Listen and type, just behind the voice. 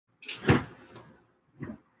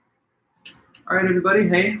All right, everybody.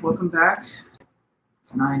 Hey, welcome back.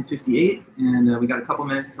 It's 9:58, and we got a couple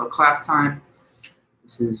minutes till class time.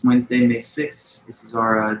 This is Wednesday, May 6th. This is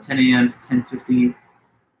our 10 a.m. to 10:50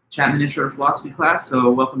 Chapman Intro to Philosophy class.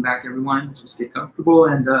 So welcome back, everyone. Just get comfortable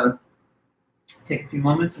and take a few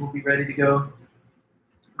moments, and we'll be ready to go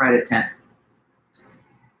right at 10.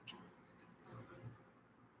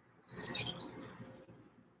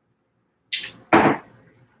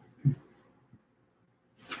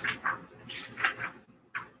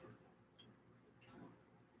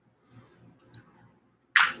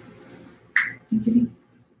 Hey, kitty.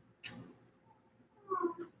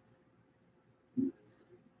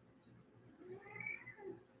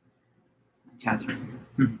 Cat's right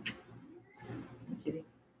here. Hey, kitty.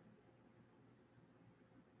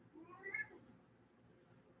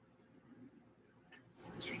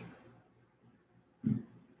 Kitty.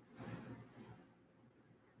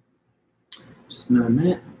 Just another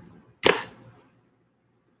minute.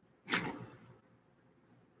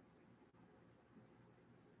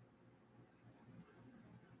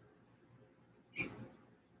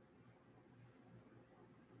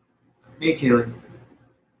 Hey, Kaylee.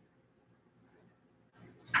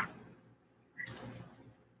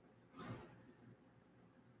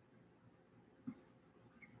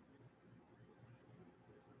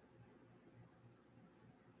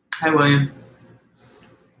 Hi, William.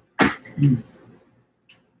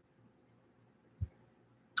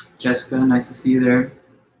 Jessica, nice to see you there.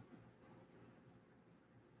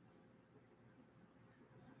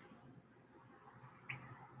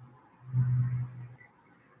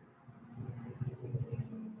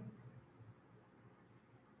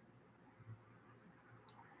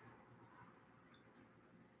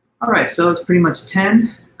 All right, so it's pretty much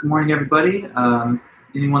 10. Good morning, everybody.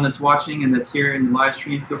 Anyone that's watching and that's here in the live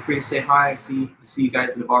stream, feel free to say hi. I see you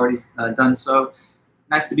guys that have already done so.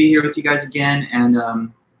 Nice to be here with you guys again,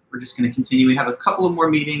 and we're just going to continue. We have a couple of more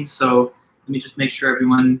meetings, so let me just make sure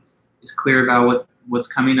everyone is clear about what's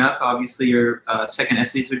coming up. Obviously, your second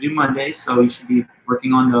essays are due Monday, so you should be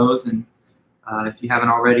working on those. And if you haven't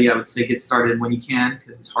already, I would say get started when you can,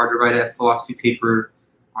 because it's hard to write a philosophy paper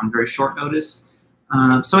on very short notice.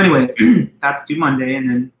 So anyway, that's due Monday, and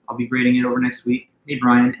then I'll be grading it over next week. Hey,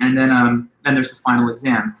 Brian. And then there's the final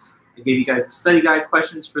exam. I gave you guys the study guide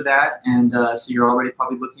questions for that, and so you're already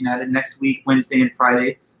probably looking at it. Next week, Wednesday and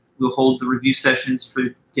Friday, we'll hold the review sessions for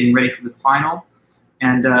getting ready for the final.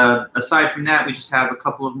 And aside from that, we just have a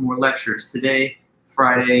couple of more lectures today,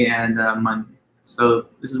 Friday, and Monday. So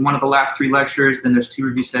this is one of the last 3 lectures, then there's 2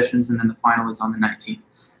 review sessions, and then the final is on the 19th.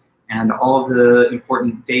 And all of the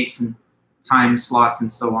important dates and time slots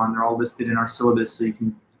and so on, they're all listed in our syllabus, so you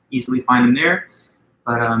can easily find them there.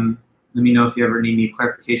 But let me know if you ever need any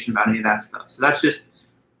clarification about any of that stuff. So that's just,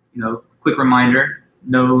 quick reminder,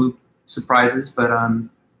 no surprises, but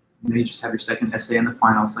you just have your second essay in the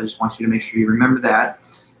final, so I just want you to make sure you remember that.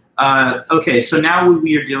 Okay, so now what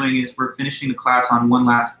we are doing is we're finishing the class on one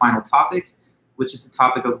last final topic, which is the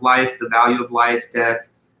topic of life, the value of life, death,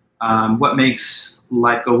 what makes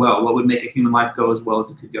life go well, what would make a human life go as well as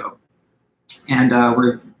it could go. And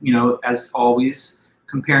we're, as always,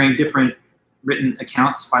 comparing different written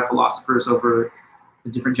accounts by philosophers over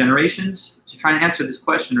the different generations to try and answer this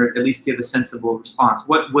question, or at least give a sensible response.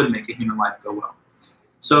 What would make a human life go well?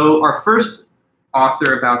 So our first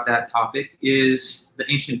author about that topic is the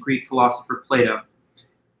ancient Greek philosopher Plato.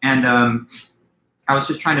 And I was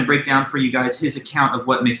just trying to break down for you guys his account of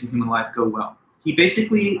what makes a human life go well. He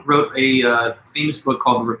basically wrote a famous book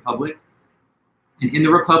called The Republic. And in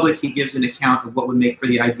The Republic, he gives an account of what would make for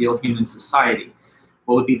the ideal human society,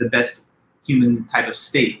 what would be the best human type of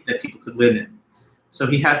state that people could live in. So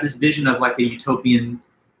he has this vision of like a utopian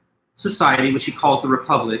society, which he calls the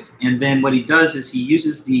Republic. And then what he does is he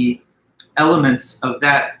uses the elements of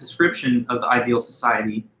that description of the ideal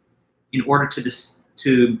society in order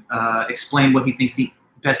to explain what he thinks the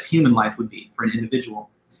best human life would be for an individual.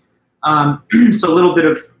 So a little bit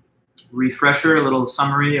of refresher, a little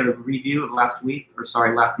summary, a review of last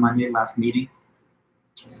Monday, last meeting.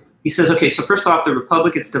 He says, okay, so first off, the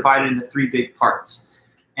Republic, it's divided into 3 big parts.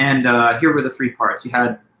 And here were the 3 parts. You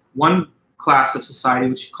had one class of society,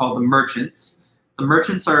 which he called the merchants. The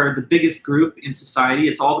merchants are the biggest group in society.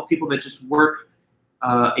 It's all the people that just work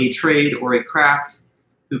a trade or a craft,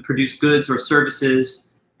 who produce goods or services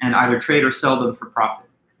and either trade or sell them for profit.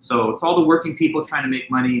 So it's all the working people trying to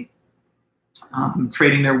make money,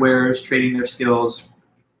 trading their wares, trading their skills,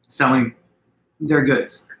 selling their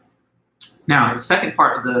goods. Now, the second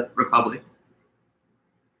part of the Republic,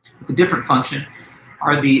 with a different function,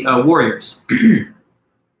 are the warriors.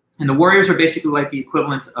 And the warriors are basically like the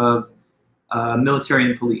equivalent of military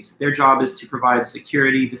and police. Their job is to provide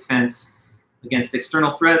security, defense against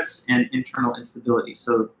external threats and internal instability.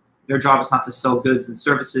 So their job is not to sell goods and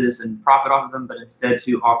services and profit off of them, but instead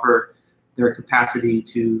to offer their capacity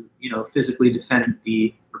to, physically defend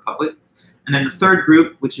the republic. And then the third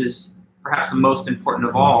group, which is perhaps the most important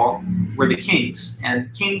of all, were the kings.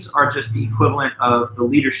 And kings are just the equivalent of the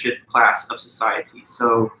leadership class of society.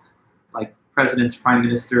 So like presidents, prime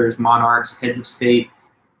ministers, monarchs, heads of state,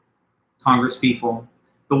 congresspeople,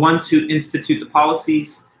 the ones who institute the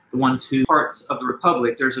policies, the ones who parts of the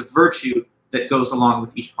republic. There's a virtue that goes along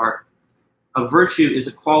with each part. A virtue is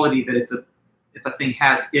a quality that if a thing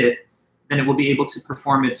has it, then it will be able to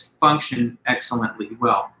perform its function excellently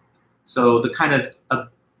well. So the kind of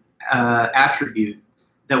attribute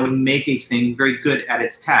that would make a thing very good at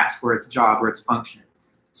its task or its job or its function.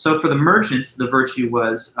 So for the merchants, the virtue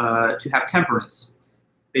was to have temperance.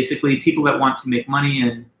 Basically, people that want to make money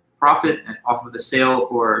and profit off of the sale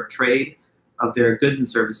or trade of their goods and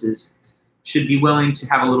services should be willing to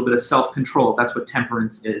have a little bit of self-control. That's what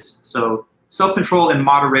temperance is. So self-control and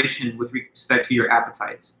moderation with respect to your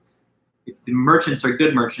appetites. If the merchants are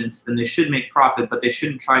good merchants, then they should make profit, but they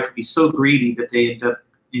shouldn't try to be so greedy that they end up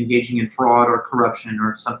engaging in fraud or corruption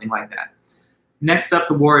or something like that. Next up,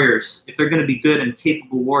 the warriors. If they're going to be good and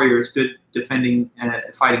capable warriors, good defending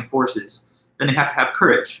fighting forces, then they have to have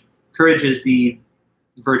courage. Courage is the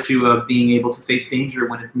virtue of being able to face danger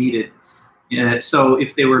when it's needed. So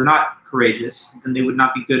if they were not courageous, then they would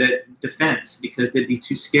not be good at defense because they'd be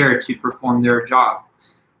too scared to perform their job.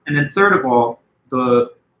 And then third of all,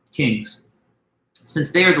 the kings.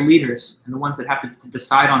 Since they are the leaders and the ones that have to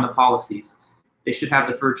decide on the policies, they should have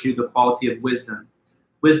the virtue, the quality of wisdom.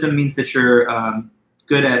 Wisdom means that you're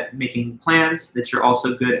good at making plans, that you're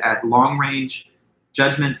also good at long-range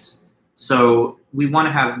judgments. So we want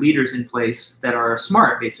to have leaders in place that are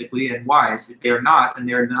smart, basically, and wise. If they are not, then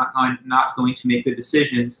they're not going to make good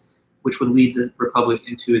decisions, which would lead the republic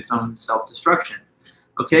into its own self-destruction.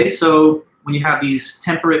 Okay, so when you have these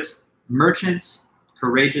temperate merchants,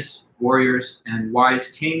 courageous warriors, and wise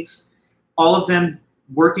kings, all of them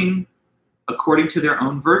working according to their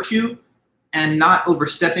own virtue and not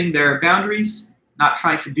overstepping their boundaries, not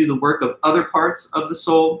trying to do the work of other parts of the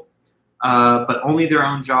soul, but only their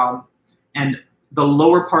own job, and the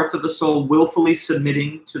lower parts of the soul willfully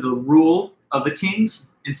submitting to the rule of the kings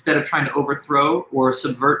instead of trying to overthrow or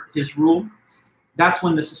subvert his rule. That's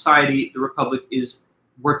when the society, the republic, is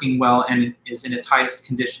working well and is in its highest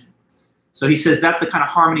condition. So he says that's the kind of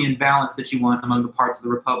harmony and balance that you want among the parts of the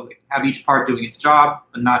republic. Have each part doing its job,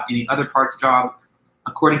 but not any other part's job,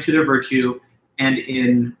 according to their virtue, and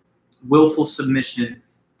in willful submission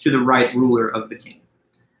to the right ruler of the king.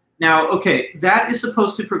 Now, okay, that is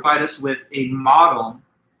supposed to provide us with a model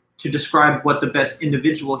to describe what the best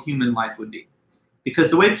individual human life would be. Because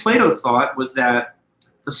the way Plato thought was that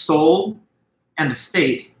the soul and the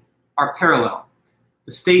state are parallel.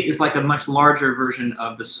 The state is like a much larger version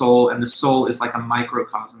of the soul, and the soul is like a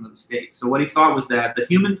microcosm of the state. So what he thought was that the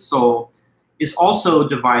human soul is also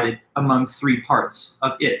divided among three parts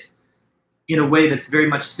of it in a way that's very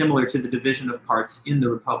much similar to the division of parts in the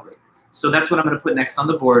republic. So that's what I'm going to put next on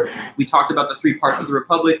the board. We talked about the three parts of the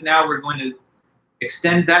republic. Now we're going to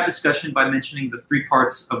extend that discussion by mentioning the three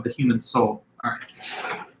parts of the human soul. All right.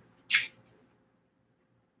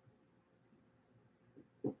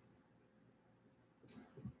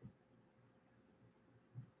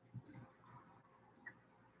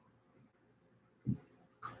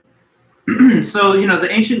 So, the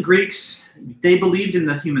ancient Greeks, they believed in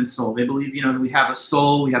the human soul. They believed, that we have a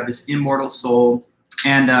soul, we have this immortal soul,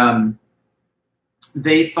 and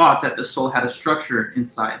they thought that the soul had a structure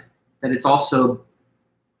inside, that it's also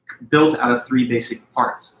built out of three basic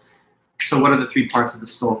parts. So what are the three parts of the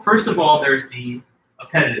soul? First of all, there's the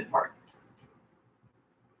appetitive part.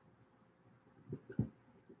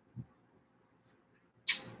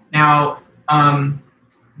 Now,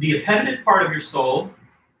 the appetitive part of your soul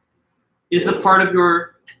is the part of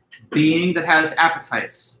your being that has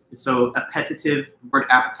appetites. So appetitive, the word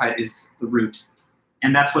appetite is the root.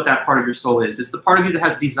 And that's what that part of your soul is. It's the part of you that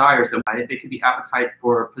has desires. They could be appetite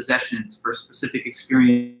for possessions, for specific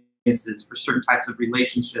experiences, for certain types of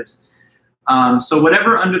relationships. So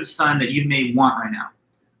whatever under the sun that you may want right now,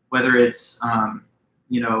 whether it's a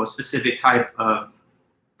specific type of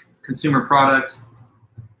consumer product,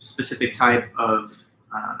 specific type of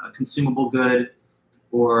a consumable good,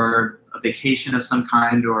 or a vacation of some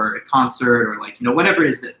kind, or a concert, or whatever it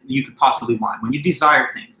is that you could possibly want. When you desire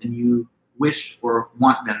things and you wish or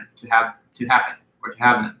want them to happen or to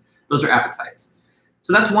have them, those are appetites.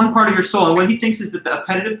 So that's one part of your soul. And what he thinks is that the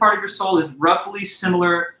appetitive part of your soul is roughly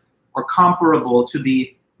similar or comparable to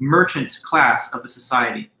the merchant class of the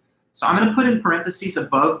society. So I'm going to put in parentheses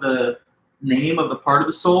above the name of the part of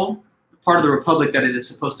the soul, the part of the republic that it is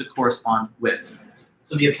supposed to correspond with.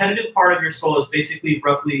 So the appetitive part of your soul is basically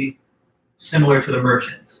roughly similar to the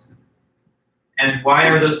merchants. And why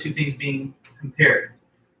are those two things being compared?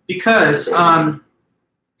 Because the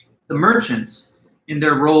merchants, in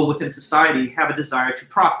their role within society, have a desire to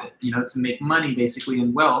profit, to make money basically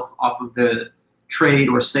and wealth off of the trade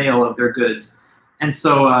or sale of their goods. And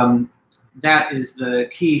so that is the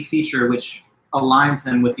key feature which aligns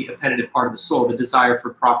them with the appetitive part of the soul, the desire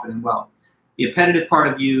for profit and wealth. The appetitive part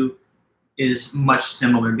of you is much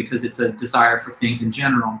similar because it's a desire for things in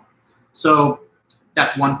general. So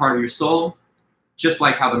that's one part of your soul, just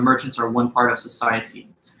like how the merchants are one part of society.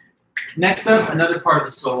 Next up, another part of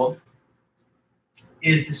the soul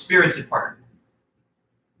is the spirited part.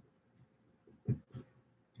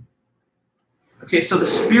 Okay, so the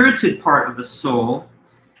spirited part of the soul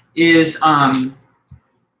is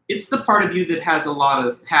it's the part of you that has a lot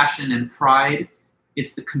of passion and pride.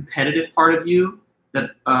 It's the competitive part of you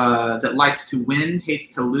that that likes to win,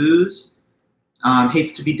 hates to lose,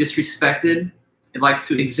 hates to be disrespected. It likes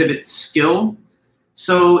to exhibit skill.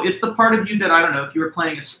 So it's the part of you that, I don't know, if you were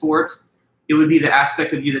playing a sport, it would be the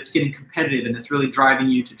aspect of you that's getting competitive and that's really driving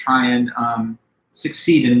you to try and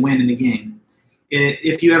succeed and win in the game.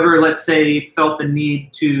 If you ever, let's say, felt the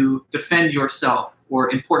need to defend yourself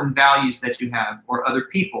or important values that you have or other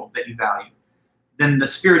people that you value, then the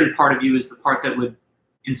spirited part of you is the part that would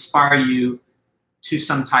inspire you to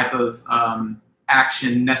some type of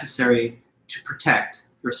action necessary to protect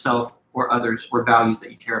yourself or others or values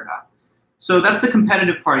that you care about. So that's the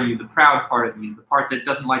competitive part of you, the proud part of you, the part that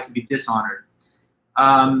doesn't like to be dishonored.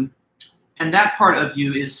 And that part of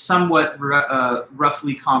you is somewhat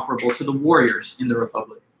roughly comparable to the warriors in the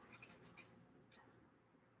Republic.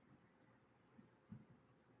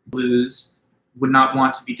 Blues would not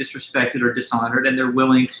want to be disrespected or dishonored, and they're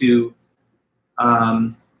willing to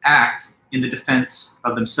act in the defense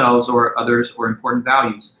of themselves or others or important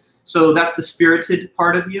values. So that's the spirited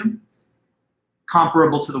part of you,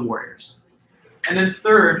 comparable to the warriors. And then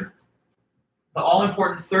third, the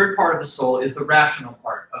all-important third part of the soul is the rational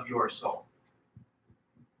part of your soul.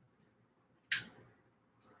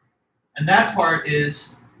 And that part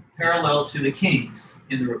is parallel to the kings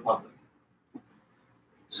in the Republic.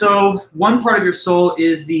 So one part of your soul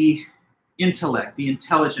is the intellect, the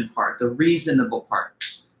intelligent part, the reasonable part,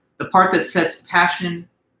 the part that sets passion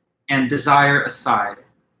and desire aside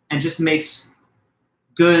and just makes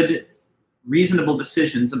good, reasonable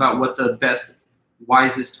decisions about what the best,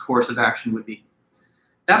 wisest course of action would be.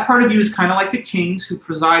 That part of you is kind of like the kings who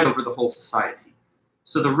preside over the whole society.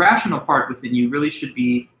 So the rational part within you really should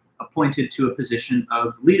be appointed to a position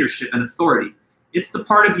of leadership and authority. It's the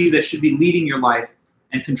part of you that should be leading your life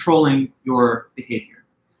and controlling your behavior.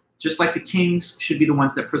 Just like the kings should be the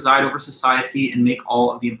ones that preside over society and make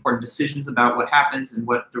all of the important decisions about what happens and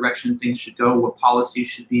what direction things should go, what policies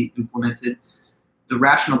should be implemented, the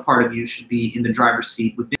rational part of you should be in the driver's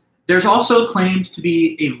seat within. There's also claimed to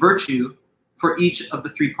be a virtue for each of the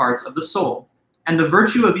three parts of the soul. And the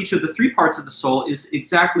virtue of each of the three parts of the soul is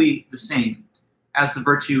exactly the same as the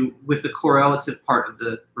virtue with the correlative part of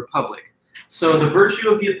the Republic. So the virtue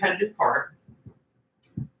of the appetitive part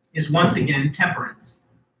is once again temperance,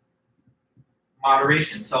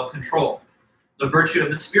 moderation, self-control. The virtue of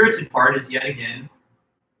the spirited part is yet again,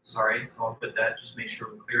 sorry, so I'll put that, just make sure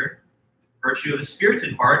we're clear. Virtue of the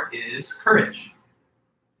spirited part is courage.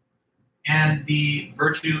 And the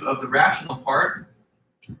virtue of the rational part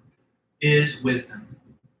is wisdom.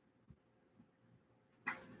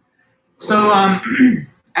 So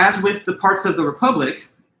as with the parts of the Republic,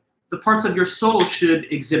 the parts of your soul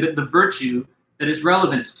should exhibit the virtue that is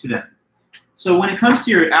relevant to them. So when it comes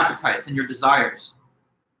to your appetites and your desires,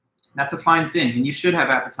 that's a fine thing, and you should have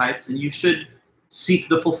appetites, and you should seek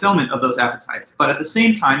the fulfillment of those appetites. But at the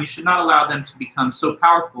same time, you should not allow them to become so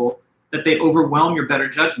powerful that they overwhelm your better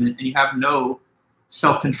judgment and you have no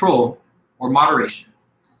self-control or moderation.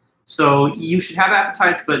 So you should have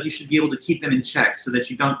appetites, but you should be able to keep them in check so that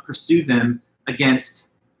you don't pursue them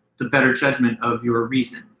against the better judgment of your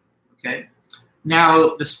reason, okay?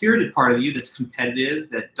 Now, the spirited part of you that's competitive,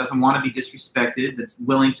 that doesn't want to be disrespected, that's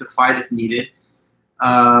willing to fight if needed,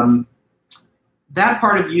 that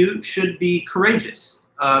part of you should be courageous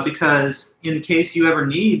because in case you ever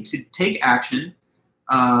need to take action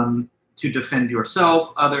to defend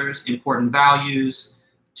yourself, others, important values,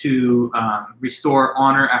 to restore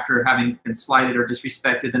honor after having been slighted or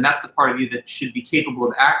disrespected, then that's the part of you that should be capable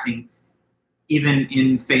of acting even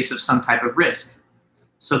in face of some type of risk.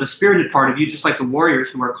 So the spirited part of you, just like the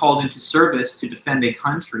warriors who are called into service to defend a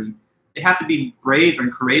country, they have to be brave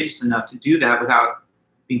and courageous enough to do that without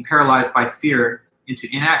being paralyzed by fear into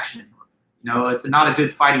inaction. You know, it's not a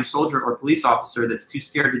good fighting soldier or police officer that's too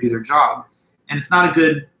scared to do their job. And it's not a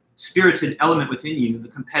good spirited element within you, the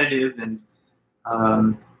competitive and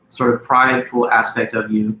sort of prideful aspect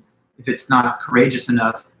of you, if it's not courageous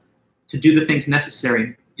enough to do the things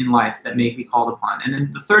necessary in life that may be called upon. And then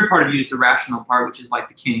the third part of you is the rational part, which is like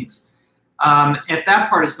the kings. If that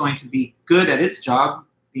part is going to be good at its job,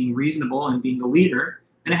 being reasonable and being the leader,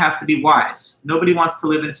 then it has to be wise. Nobody wants to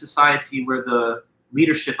live in a society where the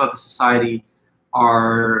leadership of the society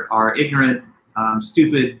are ignorant,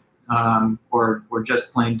 stupid, or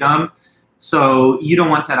just plain dumb. So you don't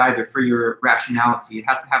want that either for your rationality. It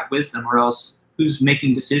has to have wisdom, or else who's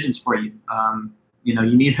making decisions for you? You know,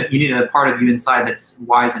 you need a part of you inside that's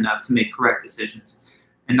wise enough to make correct decisions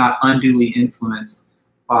and not unduly influenced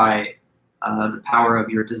by the power of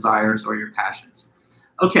your desires or your passions.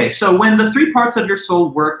 Okay, so when the three parts of your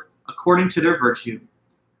soul work according to their virtue,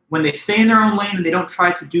 when they stay in their own lane and they don't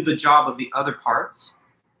try to do the job of the other parts,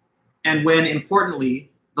 and when,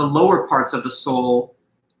 importantly, the lower parts of the soul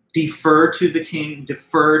defer to the king,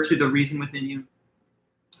 defer to the reason within you,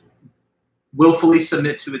 willfully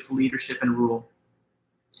submit to its leadership and rule,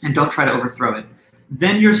 and don't try to overthrow it,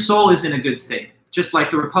 then your soul is in a good state, just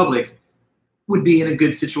like the Republic would be in a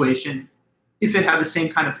good situation if it had the same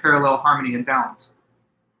kind of parallel harmony and balance.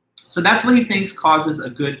 So that's what he thinks causes a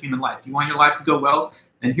good human life. You want your life to go well?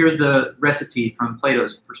 Then here's the recipe from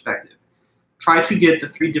Plato's perspective. Try to get the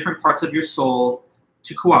three different parts of your soul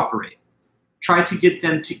to cooperate. Try to get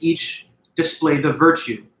them to each display the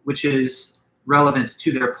virtue, which is relevant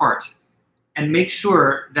to their part. And make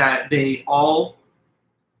sure that they all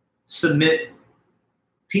submit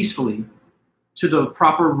peacefully to the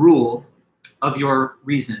proper rule of your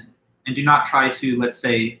reason. And do not try to, let's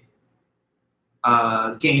say,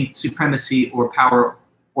 gain supremacy or power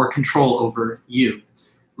or control over you.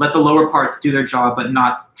 Let the lower parts do their job, but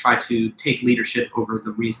not try to take leadership over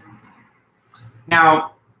the reason.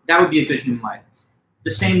 Now, that would be a good human life.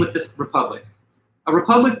 The same with this Republic. A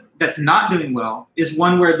Republic that's not doing well is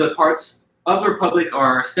one where the parts of the Republic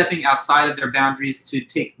are stepping outside of their boundaries to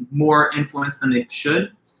take more influence than they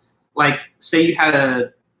should. Like, say you had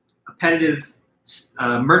a competitive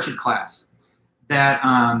merchant class that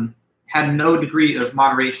had no degree of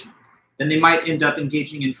moderation, then they might end up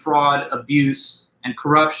engaging in fraud, abuse, and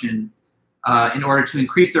corruption in order to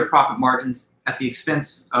increase their profit margins at the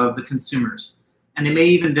expense of the consumers. And they may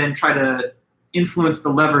even then try to influence the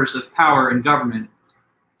levers of power in government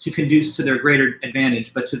to conduce to their greater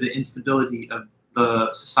advantage, but to the instability of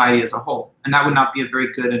the society as a whole. And that would not be a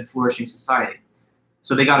very good and flourishing society.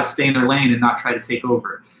 So they got to stay in their lane and not try to take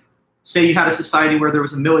over. Say you had a society where there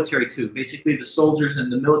was a military coup. Basically, the soldiers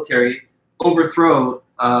and the military overthrow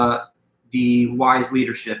the wise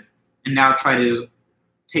leadership and now try to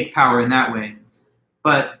take power in that way.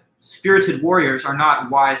 But spirited warriors are not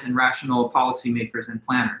wise and rational policymakers and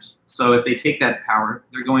planners. So if they take that power,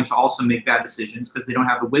 they're going to also make bad decisions because they don't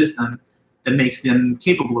have the wisdom that makes them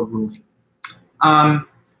capable of ruling. And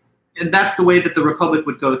that's the way that the Republic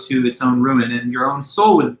would go to its own ruin, and your own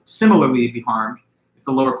soul would similarly be harmed if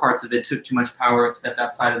the lower parts of it took too much power and stepped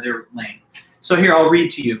outside of their lane. So here, I'll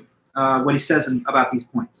read to you what he says about these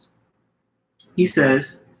points. He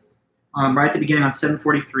says, right at the beginning on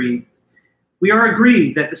 743, we are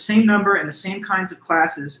agreed that the same number and the same kinds of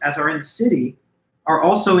classes as are in the city are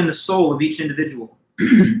also in the soul of each individual.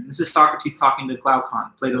 This is Socrates talking to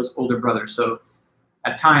Glaucon, Plato's older brother. So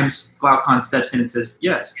at times, Glaucon steps in and says,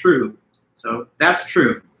 yes, true. So that's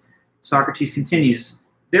true. Socrates continues,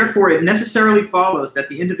 therefore it necessarily follows that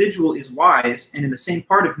the individual is wise and in the same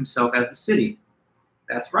part of himself as the city.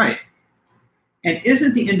 That's right. And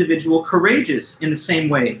isn't the individual courageous in the same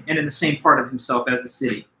way and in the same part of himself as the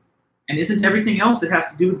city? And isn't everything else that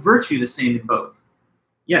has to do with virtue the same in both?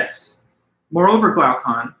 Yes. Moreover,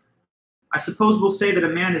 Glaucon, I suppose we'll say that a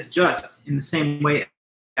man is just in the same way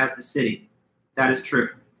as the city. That is true.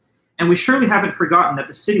 And we surely haven't forgotten that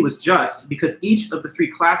the city was just because each of the three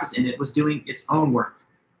classes in it was doing its own work.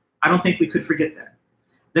 I don't think we could forget that.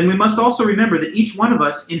 Then we must also remember that each one of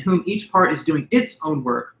us in whom each part is doing its own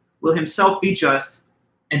work will himself be just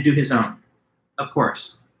and do his own, of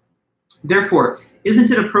course. Therefore,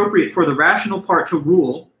 isn't it appropriate for the rational part to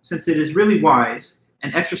rule, since it is really wise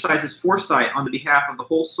and exercises foresight on the behalf of the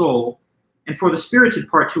whole soul, and for the spirited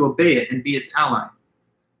part to obey it and be its ally?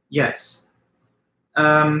 Yes.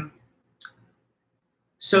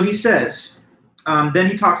 So he says, then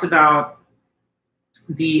he talks about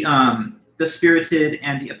the the spirited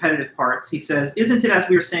and the appetitive parts, he says, isn't it, as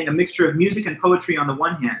we were saying, a mixture of music and poetry on the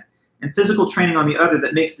one hand, and physical training on the other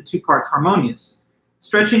that makes the two parts harmonious?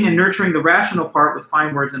 Stretching and nurturing the rational part with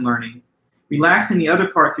fine words and learning, relaxing the other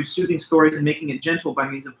part through soothing stories and making it gentle by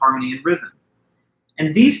means of harmony and rhythm.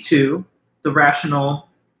 And these two, the rational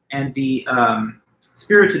and the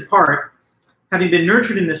spirited part, having been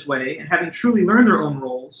nurtured in this way and having truly learned their own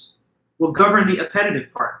roles, will govern the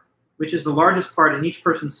appetitive part, which is the largest part in each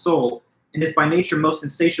person's soul and is by nature most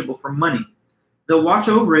insatiable for money. They'll watch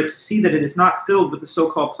over it to see that it is not filled with the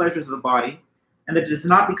so-called pleasures of the body, and that it does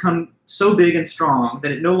not become so big and strong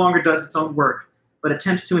that it no longer does its own work, but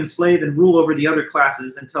attempts to enslave and rule over the other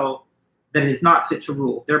classes until that it is not fit to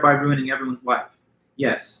rule, thereby ruining everyone's life.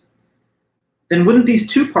 Yes. Then wouldn't these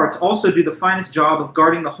two parts also do the finest job of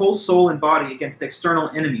guarding the whole soul and body against external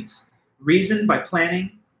enemies? Reason by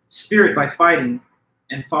planning, spirit by fighting,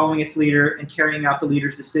 and following its leader and carrying out the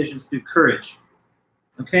leader's decisions through courage.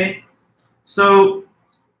 Okay? So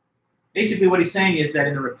basically what he's saying is that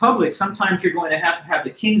in the Republic, sometimes you're going to have the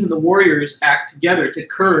kings and the warriors act together to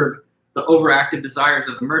curb the overactive desires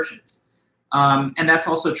of the merchants. And that's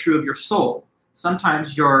also true of your soul.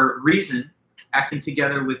 Sometimes your reason, acting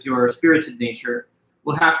together with your spirited nature,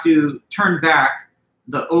 will have to turn back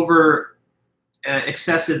the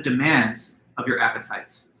excessive demands of your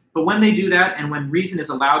appetites. But when they do that, and when reason is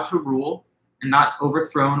allowed to rule and not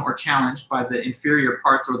overthrown or challenged by the inferior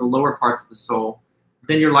parts or the lower parts of the soul,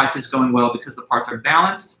 then your life is going well because the parts are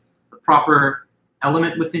balanced, the proper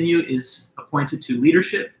element within you is appointed to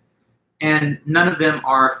leadership, and none of them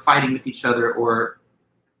are fighting with each other or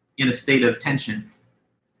in a state of tension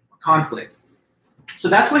or conflict. So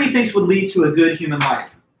that's what he thinks would lead to a good human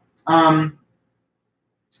life.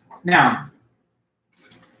 Now,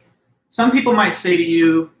 some people might say to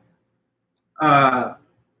you,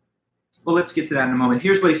 well, let's get to that in a moment.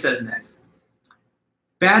 Here's what he says next.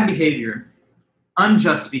 Bad behavior,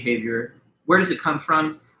 unjust behavior, where does it come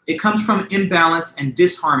from? It comes from imbalance and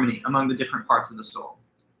disharmony among the different parts of the soul.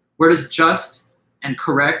 Where does just and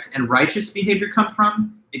correct and righteous behavior come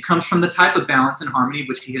from? It comes from the type of balance and harmony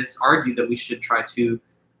which he has argued that we should try to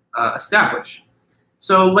establish.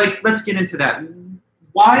 So, let's get into that.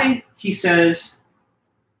 Why, he says,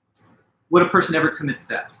 would a person ever commit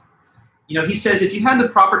theft? You know, he says if you had the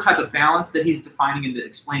proper type of balance that he's defining and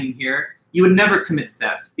explaining here, you would never commit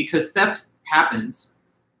theft, because theft happens.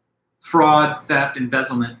 Fraud, theft,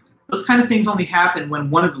 embezzlement, those kind of things only happen when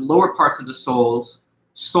one of the lower parts of the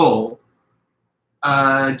soul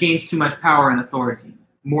gains too much power and authority,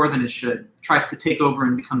 more than it should, tries to take over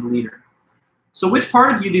and become the leader. So which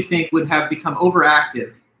part of you do you think would have become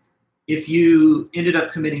overactive if you ended up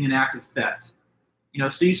committing an act of theft? You know,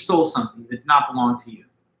 so you stole something that did not belong to you.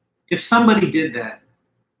 If somebody did that,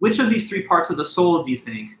 which of these three parts of the soul do you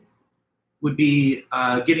think would be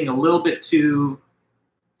getting a little bit too,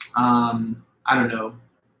 I don't know,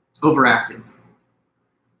 overactive?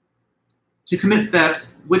 To commit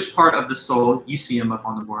theft, which part of the soul, you see them up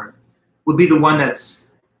on the board, would be the one that's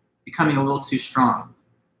becoming a little too strong?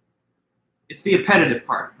 It's the appetitive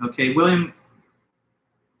part, okay? William,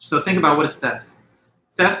 so think about what is theft.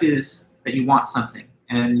 Theft is that you want something,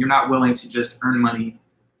 and you're not willing to just earn money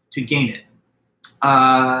to gain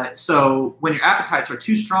it. So when your appetites are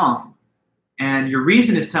too strong, and your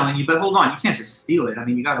reason is telling you, but hold on, you can't just steal it. I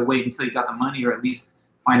mean, you got to wait until you got the money, or at least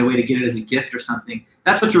find a way to get it as a gift or something.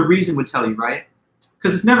 That's what your reason would tell you, right?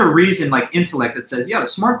 Because it's never reason like intellect that says, yeah, the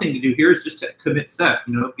smart thing to do here is just to commit theft,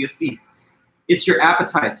 you know, be a thief. It's your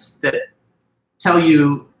appetites that tell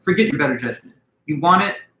you, forget your better judgment. You want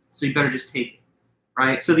it, so you better just take it,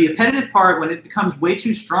 right? So the appetitive part, when it becomes way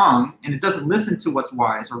too strong and it doesn't listen to what's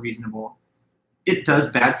wise or reasonable, it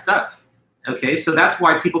does bad stuff, okay? So that's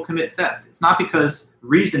why people commit theft. It's not because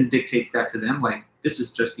reason dictates that to them, like this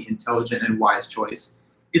is just the intelligent and wise choice.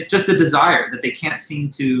 It's just a desire that they can't seem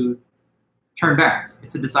to turn back.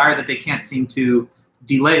 It's a desire that they can't seem to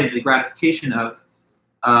delay the gratification of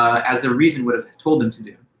as their reason would have told them to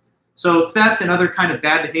do. So theft and other kind of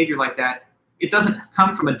bad behavior like that, it doesn't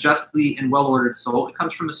come from a justly and well-ordered soul. It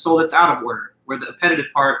comes from a soul that's out of order, where the appetitive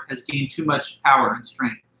part has gained too much power and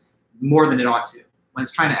strength, more than it ought to, when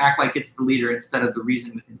it's trying to act like it's the leader instead of the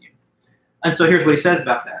reason within you. And so here's what he says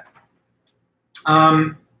about that.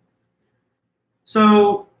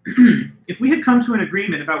 So if we had come to an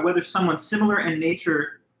agreement about whether someone similar in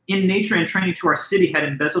nature and training to our city had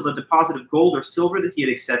embezzled a deposit of gold or silver that he had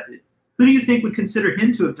accepted, who do you think would consider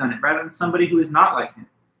him to have done it rather than somebody who is not like him?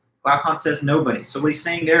 Glaucon says nobody. So what he's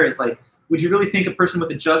saying there is, like, would you really think a person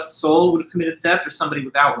with a just soul would have committed theft, or somebody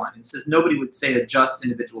without one? And he says nobody would say a just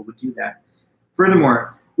individual would do that.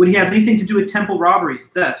 Furthermore, would he have anything to do with temple robberies,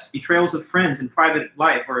 thefts, betrayals of friends in private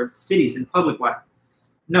life or cities in public life?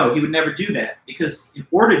 No, he would never do that, because in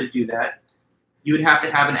order to do that, you would have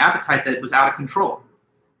to have an appetite that was out of control.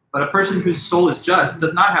 But a person whose soul is just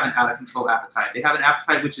does not have an out-of-control appetite. They have an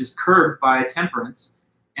appetite which is curbed by temperance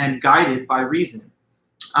and guided by reason.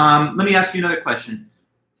 Let me ask you another question.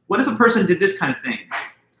 What if a person did this kind of thing?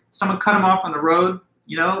 Someone cut him off on the road,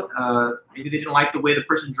 you know, maybe they didn't like the way the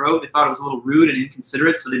person drove. They thought it was a little rude and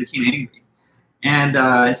inconsiderate, so they became angry. And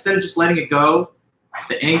instead of just letting it go,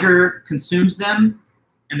 the anger consumes them,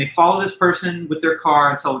 and they follow this person with their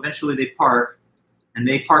car until eventually they park, and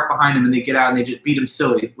they park behind him and they get out and they just beat him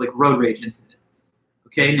silly, like road rage incident.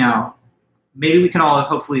 Okay, now, maybe we can all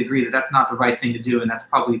hopefully agree that that's not the right thing to do, and that's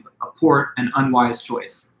probably a poor and unwise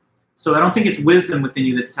choice. So I don't think it's wisdom within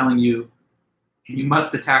you that's telling you you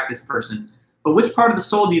must attack this person. But which part of the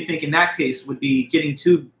soul do you think in that case would be getting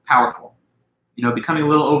too powerful? You know, becoming a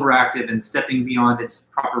little overactive and stepping beyond its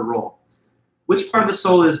proper role? Which part of the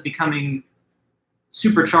soul is becoming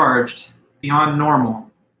supercharged, beyond normal,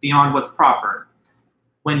 beyond what's proper,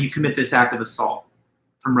 when you commit this act of assault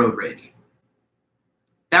from road rage?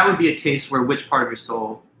 That would be a case where which part of your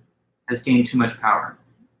soul has gained too much power?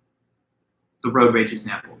 The road rage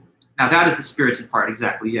example. Now that is the spirited part,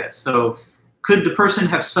 exactly, yes. So could the person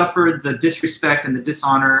have suffered the disrespect and the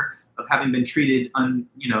dishonor of having been treated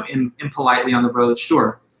impolitely on the road?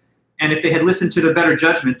 Sure. And if they had listened to their better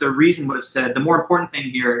judgment, their reason would have said, the more important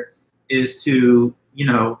thing here is to,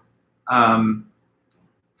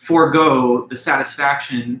 forego the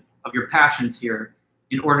satisfaction of your passions here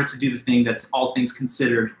in order to do the thing that's, all things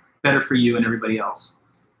considered, better for you and everybody else.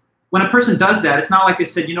 When a person does that, it's not like they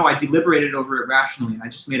said, I deliberated over it rationally and I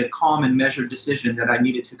just made a calm and measured decision that I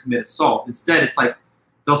needed to commit assault. Instead, it's like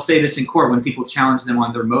they'll say this in court when people challenge them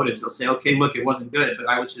on their motives. They'll say, okay, look, it wasn't good, but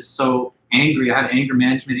I was just so angry. I have anger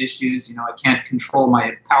management issues. I can't control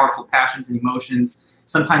my powerful passions and emotions.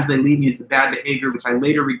 Sometimes they lead me into bad behavior, which I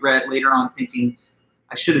later regret, later on thinking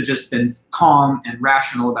I should have just been calm and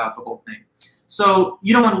rational about the whole thing. So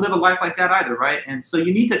you don't want to live a life like that either, right? And so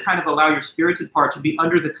you need to kind of allow your spirited part to be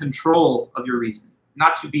under the control of your reason,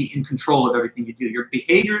 not to be in control of everything you do. Your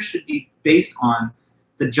behavior should be based on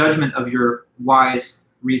the judgment of your wise,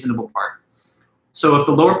 reasonable part. So if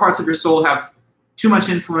the lower parts of your soul have too much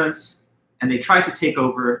influence and they try to take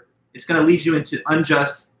over, it's going to lead you into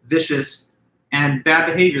unjust, vicious, and bad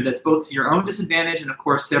behavior that's both to your own disadvantage and, of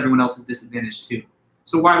course, to everyone else's disadvantage too.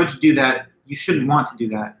 So why would you do that? You shouldn't want to do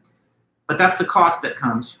that. But that's the cost that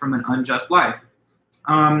comes from an unjust life.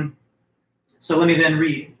 So let me then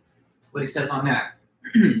read what he says on that.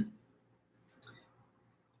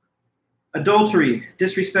 Adultery,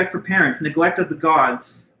 disrespect for parents, neglect of the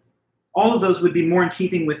gods, all of those would be more in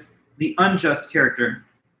keeping with the unjust character.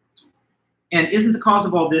 And isn't the cause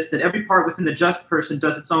of all this that every part within the just person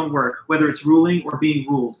does its own work, whether it's ruling or being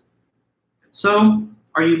ruled? So,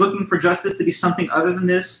 are you looking for justice to be something other than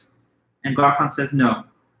this? And Glaucon says no.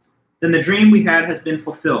 Then the dream we had has been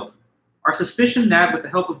fulfilled. Our suspicion that, with the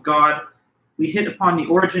help of God, we hit upon the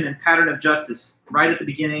origin and pattern of justice right at the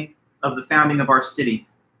beginning of the founding of our city.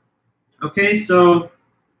 Okay, so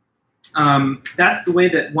that's the way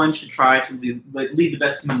that one should try to lead the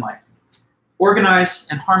best human life. Organize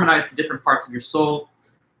and harmonize the different parts of your soul.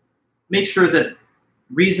 Make sure that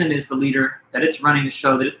reason is the leader, that it's running the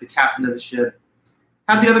show, that it's the captain of the ship.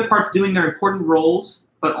 Have the other parts doing their important roles,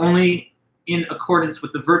 but only in accordance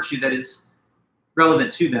with the virtue that is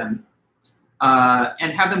relevant to them.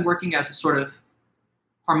 And have them working as a sort of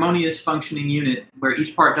harmonious functioning unit where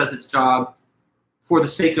each part does its job for the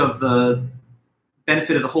sake of the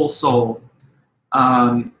benefit of the whole soul,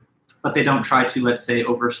 but they don't try to, let's say,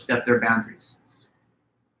 overstep their boundaries.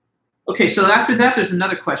 Okay, so after that, there's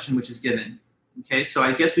another question which is given. Okay, so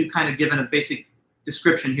I guess we've kind of given a basic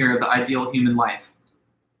description here of the ideal human life.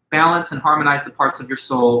 Balance and harmonize the parts of your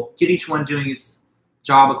soul, get each one doing its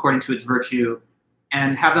job according to its virtue,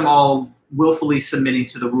 and have them all willfully submitting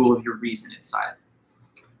to the rule of your reason inside.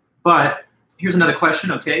 But here's another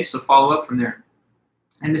question, okay, so follow up from there.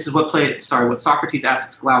 And this is what Socrates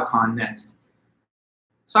asks Glaucon next.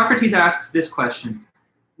 Socrates asks this question: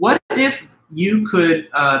 what if you could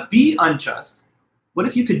be unjust? What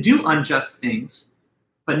if you could do unjust things,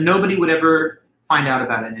 but nobody would ever find out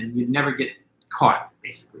about it and you'd never get caught,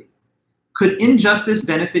 basically? Could injustice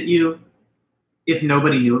benefit you if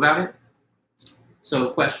nobody knew about it?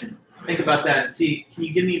 So, question. Think about that and see, can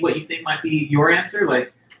you give me what you think might be your answer?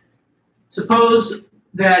 Like, suppose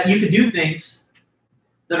that you could do things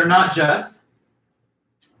that are not just,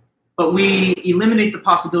 but we eliminate the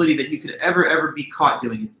possibility that you could ever be caught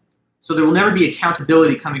doing it. So there will never be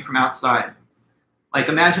accountability coming from outside. Like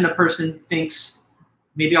imagine a person thinks,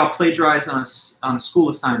 maybe I'll plagiarize on a school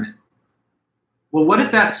assignment. Well, what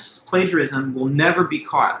if that plagiarism will never be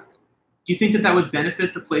caught? Do you think that that would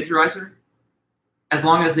benefit the plagiarizer as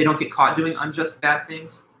long as they don't get caught doing unjust bad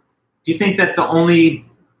things? Do you think that the only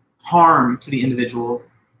harm to the individual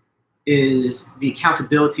is the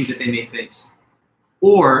accountability that they may face?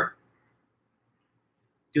 Or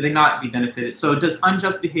do they not be benefited? So does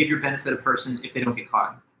unjust behavior benefit a person if they don't get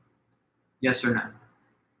caught? Yes or no?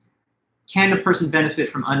 Can a person benefit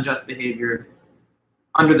from unjust behavior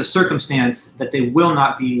under the circumstance that they will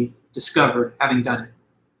not be discovered having done it?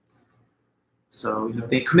 So, you know,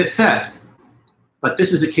 they commit theft, but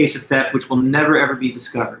this is a case of theft which will never ever be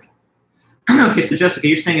discovered. Okay, so Jessica,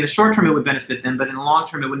 you're saying in the short term it would benefit them, but in the long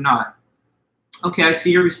term it would not. Okay, I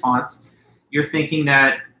see your response. You're thinking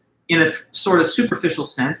that in a sort of superficial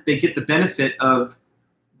sense, they get the benefit of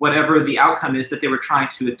whatever the outcome is that they were trying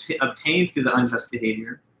to obtain through the unjust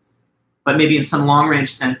behavior. But maybe in some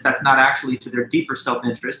long-range sense, that's not actually to their deeper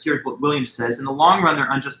self-interest. Here's what Williams says. In the long run,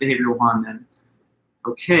 their unjust behavior will harm them.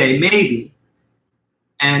 Okay, maybe.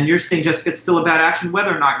 And you're saying, Jessica, it's still a bad action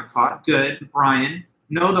whether or not you're caught. Good. Brian,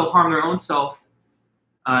 no, they'll harm their own self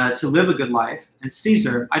to live a good life. And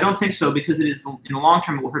Caesar, I don't think so, because it is in the long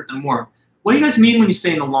term it will hurt them more. What do you guys mean when you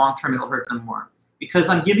say in the long term it'll hurt them more? Because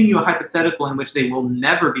I'm giving you a hypothetical in which they will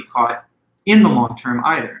never be caught in the long term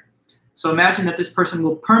either. So imagine that this person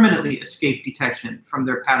will permanently escape detection from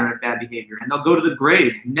their pattern of bad behavior, and they'll go to the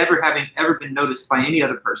grave never having ever been noticed by any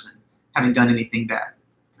other person having done anything bad.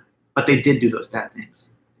 But they did do those bad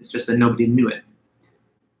things. It's just that nobody knew it.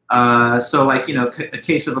 So like, you know, a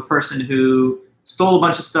case of a person who stole a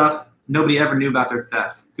bunch of stuff, nobody ever knew about their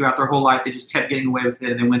theft. Throughout their whole life, they just kept getting away with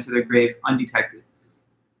it, and they went to their grave undetected.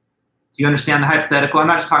 Do you understand the hypothetical? I'm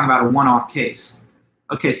not just talking about a one-off case.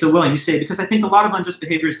 Okay, so William, you say, because I think a lot of unjust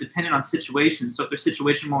behavior is dependent on situations, so if their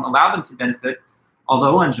situation won't allow them to benefit,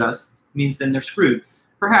 although unjust, means then they're screwed.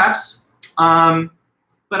 Perhaps,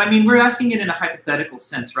 but I mean, we're asking it in a hypothetical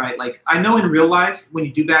sense, right? Like, I know in real life, when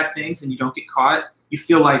you do bad things and you don't get caught, you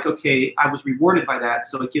feel like, okay, I was rewarded by that,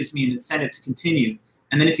 so it gives me an incentive to continue.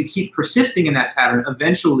 And then if you keep persisting in that pattern,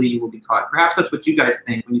 eventually you will be caught. Perhaps that's what you guys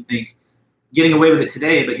think when you think, getting away with it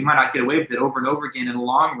today, but you might not get away with it over and over again in the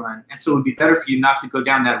long run. And so it would be better for you not to go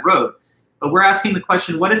down that road. But we're asking the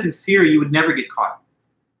question, what if in theory you would never get caught?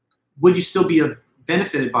 Would you still be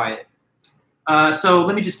benefited by it? So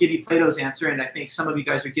let me just give you Plato's answer, and I think some of you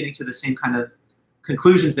guys are getting to the same kind of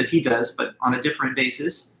conclusions that he does, but on a different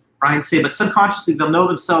basis. Brian say, but subconsciously they'll know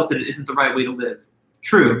themselves that it isn't the right way to live.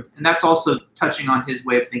 True, and that's also touching on his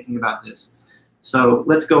way of thinking about this. So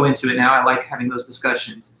let's go into it now. I like having those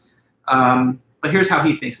discussions. But here's how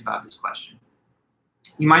he thinks about this question.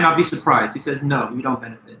 You might not be surprised. He says, no, you don't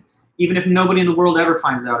benefit. Even if nobody in the world ever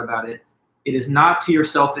finds out about it, it is not to your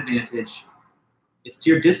self-advantage. It's to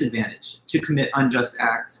your disadvantage to commit unjust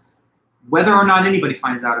acts. Whether or not anybody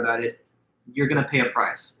finds out about it, you're going to pay a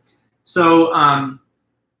price. So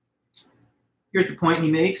here's the point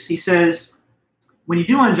he makes. He says, when you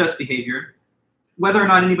do unjust behavior, whether or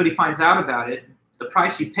not anybody finds out about it, the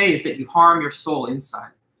price you pay is that you harm your soul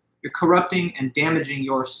inside. You're corrupting and damaging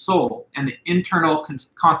your soul and the internal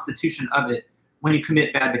constitution of it when you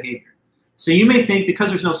commit bad behavior. So you may think, because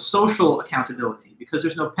there's no social accountability, because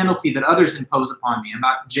there's no penalty that others impose upon me, I'm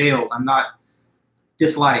not jailed, I'm not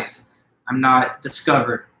disliked, I'm not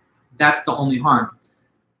discovered, that's the only harm.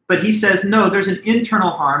 But he says, no, there's an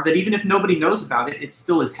internal harm that even if nobody knows about it, it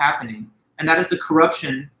still is happening. And that is the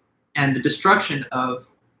corruption and the destruction of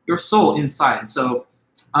your soul inside. So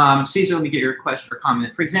Caesar, let me get your question or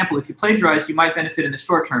comment. For example, if you plagiarize, you might benefit in the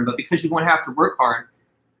short term, but because you won't have to work hard,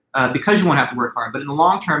 but in the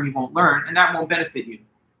long term you won't learn, and that won't benefit you.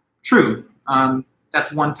 True.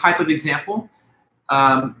 That's one type of example.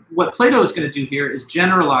 What Plato is going to do here is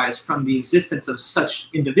generalize from the existence of such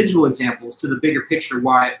individual examples to the bigger picture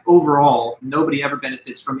why overall nobody ever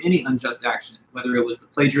benefits from any unjust action, whether it was the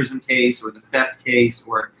plagiarism case or the theft case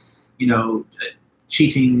or, you know,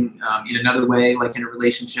 cheating in another way, like in a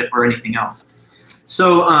relationship or anything else.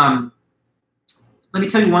 So let me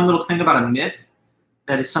tell you one little thing about a myth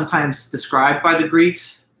that is sometimes described by the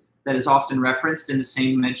Greeks that is often referenced in the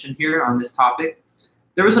same mention here on this topic.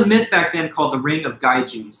 There was a myth back then called the Ring of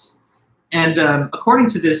Gyges. And according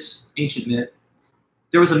to this ancient myth,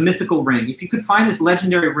 there was a mythical ring. If you could find this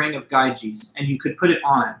legendary Ring of Gyges and you could put it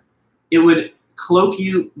on, it would cloak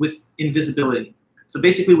you with invisibility. So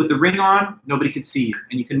basically with the ring on, nobody could see you,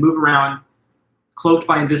 and you can move around cloaked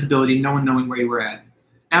by invisibility, no one knowing where you were at.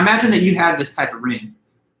 Now imagine that you had this type of ring.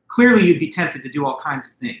 Clearly you'd be tempted to do all kinds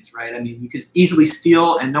of things, right? I mean, you could easily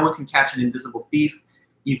steal and no one can catch an invisible thief.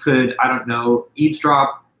 You could, I don't know,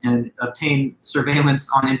 eavesdrop and obtain surveillance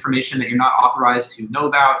on information that you're not authorized to know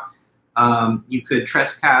about. You could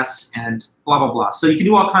trespass and blah, blah, blah. So you can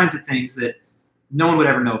do all kinds of things that no one would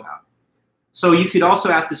ever know about. So you could also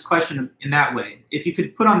ask this question in that way. If you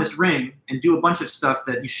could put on this ring and do a bunch of stuff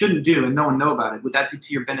that you shouldn't do and no one know about it, would that be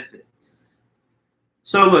to your benefit?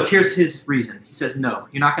 So look, here's his reason. He says, no,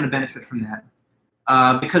 you're not going to benefit from that.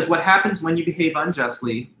 Because what happens when you behave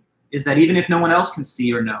unjustly is that even if no one else can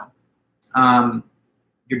see or know,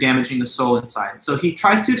 you're damaging the soul inside. So he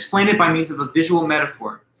tries to explain it by means of a visual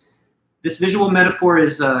metaphor. This visual metaphor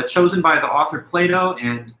is chosen by the author Plato,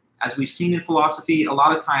 and as we've seen in philosophy, a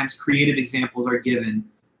lot of times creative examples are given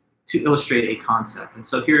to illustrate a concept. And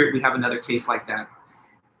so here we have another case like that.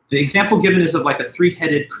 The example given is of like a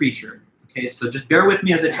three-headed creature. Okay, so just bear with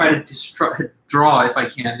me as I try to draw, if I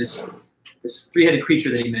can, this three-headed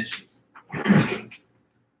creature that he mentions.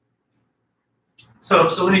 So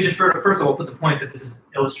let me just first of all put the point that this is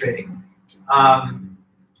illustrating.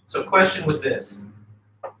 So question was this: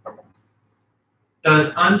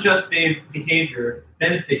 does unjust behavior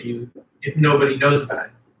benefit you if nobody knows about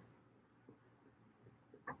it?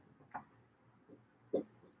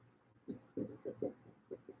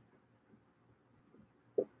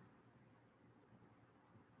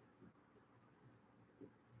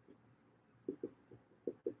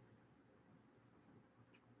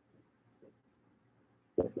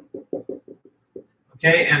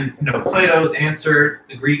 Okay, and Plato's answer,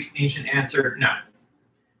 the Greek ancient answer, no.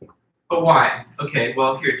 But why? Okay,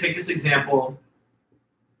 well, here, take this example,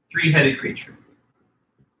 three-headed creature.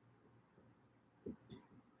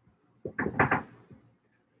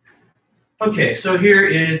 Okay, so here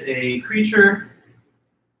is a creature.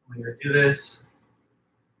 I'm going to do this.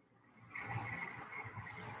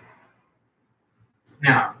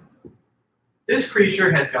 Now, this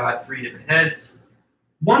creature has got 3 different heads.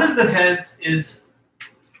 One of the heads is,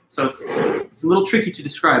 so it's a little tricky to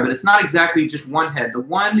describe, but it's not exactly just one head. The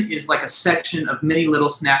one is like a section of many little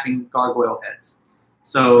snapping gargoyle heads.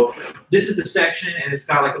 So this is the section, and it's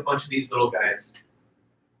got like a bunch of these little guys.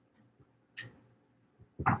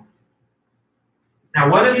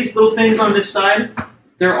 Now, what are these little things on this side?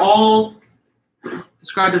 They're all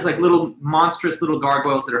described as like little monstrous little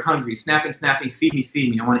gargoyles that are hungry, snapping, snapping, feed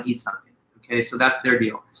me, I want to eat something. Okay, so that's their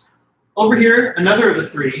deal. Over here, another of the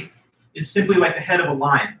 3 is simply like the head of a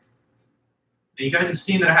lion. Now, you guys have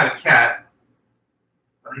seen that I have a cat,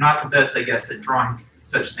 but I'm not the best, I guess, at drawing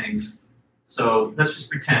such things. So let's just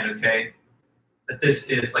pretend, okay, that this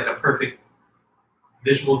is like a perfect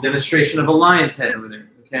visual demonstration of a lion's head over there,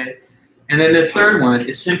 okay? And then the third one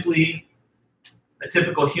is simply a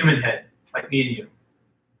typical human head, like me and you.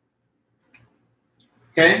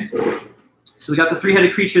 Okay? So we got the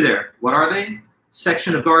 3-headed creature there. What are they?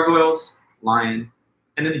 Section of gargoyles, lion,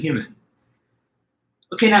 and then the human.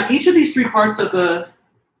 Okay, now each of these 3 parts of the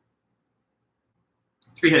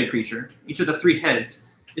 3-headed creature, each of the 3 heads,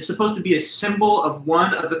 is supposed to be a symbol of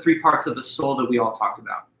one of the 3 parts of the soul that we all talked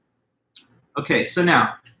about. Okay, so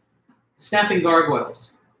now, snapping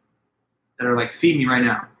gargoyles that are like, feed me right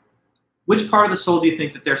now. Which part of the soul do you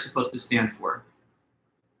think that they're supposed to stand for?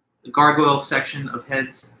 The gargoyle section of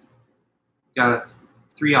heads got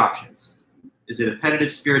 3 options. Is it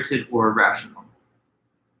appetitive, spirited, or rational?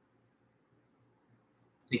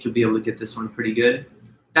 I think you'll be able to get this one pretty good.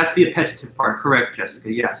 That's the appetitive part, correct, Jessica?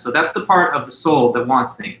 Yeah, so that's the part of the soul that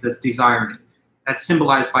wants things, that's desiring. That's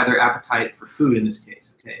symbolized by their appetite for food in this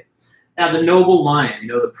case, okay? Now the noble lion,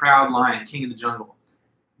 the proud lion, king of the jungle.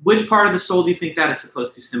 Which part of the soul do you think that is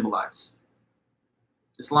supposed to symbolize?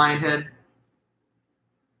 This lion head?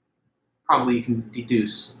 Probably you can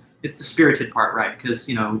deduce. It's the spirited part, right? Because,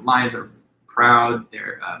 lions are proud,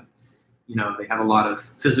 they're, they have a lot of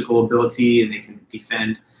physical ability and they can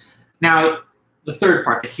defend. Now, the third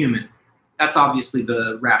part, the human, that's obviously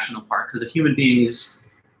the rational part, because a human being is,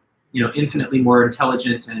 infinitely more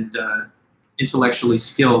intelligent and intellectually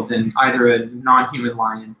skilled than either a non-human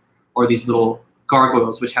lion or these little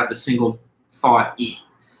gargoyles, which have the single thought, eat.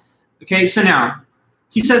 Okay, so now,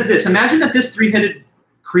 he says this, imagine that this 3-headed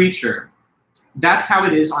creature, that's how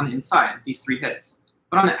it is on the inside, these 3 heads.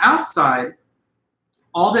 But on the outside,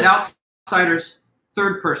 all that outsiders,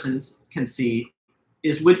 third persons, can see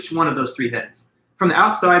is which one of those 3 heads. From the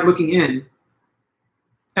outside looking in,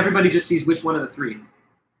 everybody just sees which one of the 3.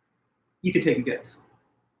 You could take a guess.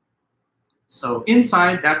 So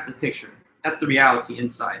inside, that's the picture. That's the reality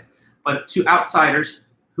inside. But to outsiders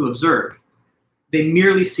who observe, they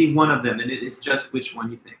merely see one of them, and it is just which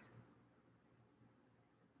one you think.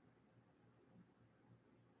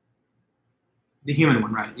 The human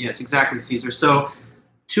one, right? Yes, exactly, Caesar. So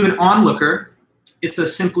to an onlooker, it's a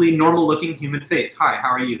simply normal-looking human face. Hi, how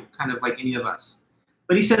are you? Kind of like any of us.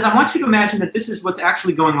 But he says, I want you to imagine that this is what's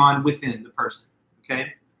actually going on within the person,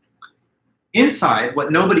 okay? Inside,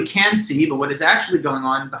 what nobody can see, but what is actually going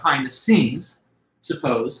on behind the scenes,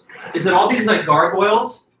 suppose, is that all these like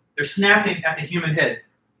gargoyles, they're snapping at the human head,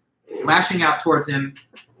 lashing out towards him,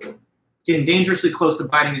 getting dangerously close to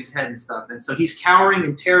biting his head and stuff. And so he's cowering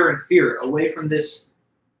in terror and fear away from this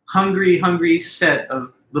hungry set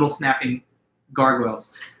of little snapping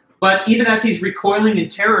gargoyles. But even as he's recoiling in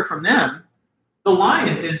terror from them, the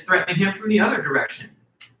lion is threatening him from the other direction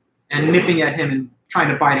and nipping at him and trying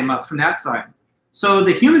to bite him up from that side. So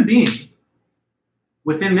the human being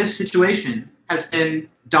within this situation has been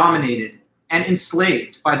dominated and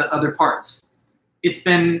enslaved by the other parts. It's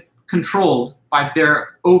been controlled by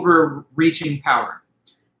their overreaching power.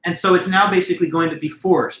 And so it's now basically going to be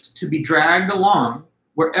forced to be dragged along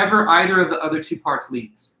wherever either of the other two parts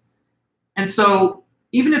leads. And so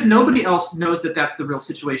even if nobody else knows that that's the real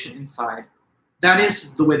situation inside, that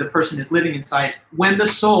is the way the person is living inside when the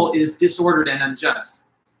soul is disordered and unjust.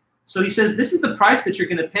 So he says, this is the price that you're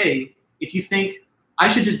going to pay if you think, I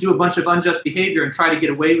should just do a bunch of unjust behavior and try to get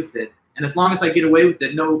away with it. And as long as I get away with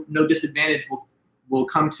it, no disadvantage will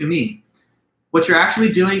come to me. What you're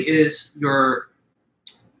actually doing is you're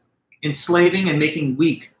enslaving and making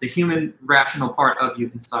weak the human rational part of you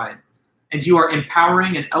inside. And you are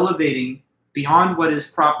empowering and elevating beyond what is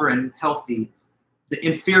proper and healthy the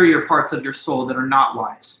inferior parts of your soul that are not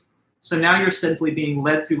wise. So now you're simply being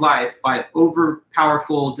led through life by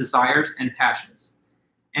overpowerful desires and passions.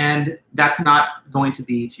 And that's not going to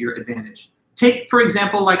be to your advantage. Take, for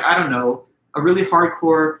example, like, I don't know, a really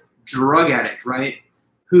hardcore drug addict, right?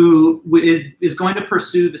 Who is going to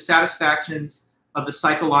pursue the satisfactions of the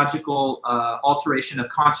psychological alteration of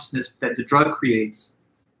consciousness that the drug creates,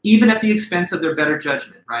 even at the expense of their better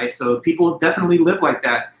judgment, right? So people definitely live like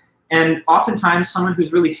that. And oftentimes someone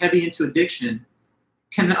who's really heavy into addiction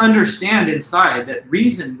can understand inside that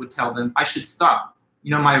reason would tell them, I should stop.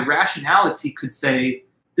 You know, my rationality could say,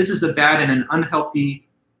 this is a bad and an unhealthy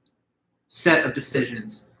set of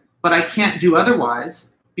decisions. But I can't do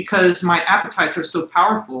otherwise because my appetites are so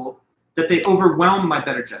powerful that they overwhelm my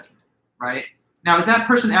better judgment, right? Now, is that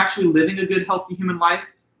person actually living a good, healthy human life,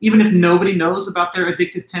 even if nobody knows about their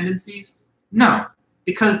addictive tendencies? No,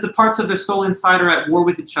 because the parts of their soul inside are at war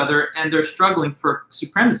with each other and they're struggling for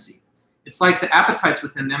supremacy. It's like the appetites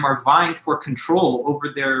within them are vying for control over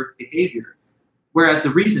their behavior, whereas the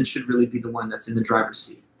reason should really be the one that's in the driver's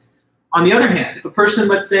seat. On the other hand, if a person,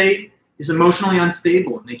 let's say, is emotionally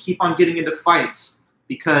unstable and they keep on getting into fights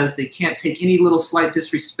because they can't take any little slight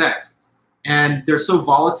disrespect and they're so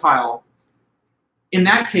volatile, in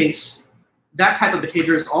that case, that type of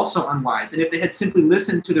behavior is also unwise. And if they had simply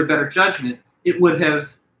listened to their better judgment, it would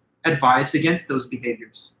have advised against those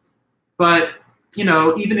behaviors. But, you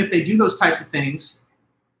know, even if they do those types of things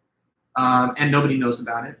and nobody knows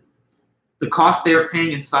about it, the cost they are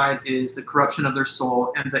paying inside is the corruption of their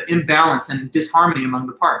soul and the imbalance and disharmony among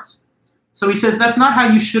the parts. So he says that's not how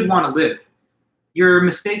you should want to live. You're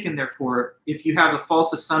mistaken, therefore, if you have a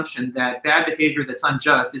false assumption that bad behavior that's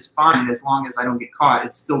unjust is fine as long as I don't get caught.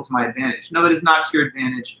 It's still to my advantage. No, it is not to your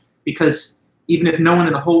advantage, because even if no one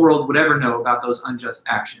in the whole world would ever know about those unjust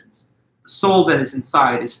actions, the soul that is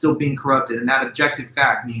inside is still being corrupted, and that objective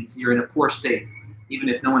fact means you're in a poor state, even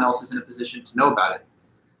if no one else is in a position to know about it.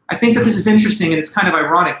 I think that this is interesting, and it's kind of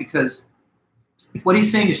ironic, because if what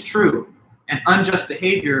he's saying is true, and unjust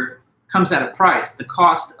behavior comes at a price, the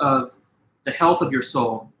cost of the health of your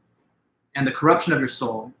soul and the corruption of your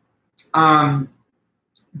soul,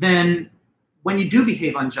 then when you do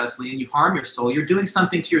behave unjustly and you harm your soul, you're doing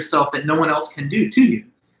something to yourself that no one else can do to you.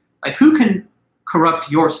 Like, who can corrupt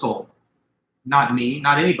your soul? Not me,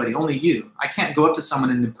 not anybody, only you. I can't go up to someone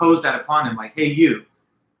and impose that upon them like, hey, your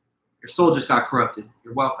soul just got corrupted.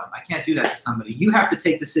 You're welcome. I can't do that to somebody. You have to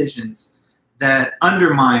take decisions that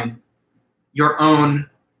undermine your own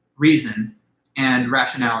reason and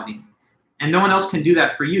rationality. And no one else can do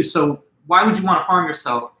that for you. So why would you want to harm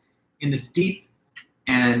yourself in this deep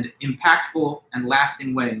and impactful and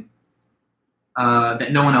lasting way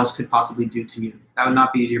that no one else could possibly do to you? That would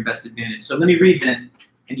not be to your best advantage. So let me read then,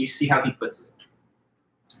 and you see how he puts it.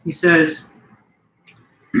 He says,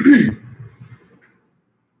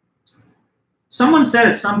 someone said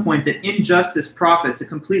at some point that injustice profits a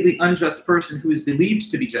completely unjust person who is believed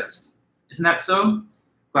to be just. Isn't that so?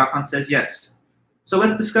 Glaucon says yes. So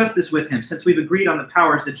let's discuss this with him, since we've agreed on the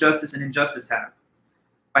powers that justice and injustice have.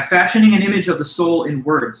 By fashioning an image of the soul in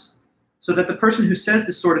words, so that the person who says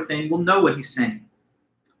this sort of thing will know what he's saying.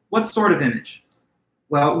 What sort of image?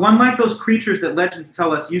 Well, one like those creatures that legends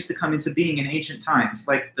tell us used to come into being in ancient times,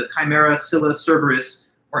 like the Chimera, Scylla, Cerberus,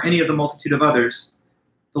 or any of the multitude of others.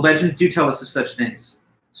 The legends do tell us of such things.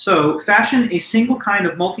 So, fashion a single kind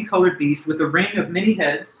of multicolored beast with a ring of many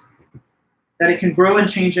heads that it can grow and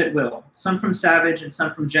change at will, some from savage and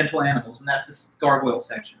some from gentle animals, and that's the gargoyle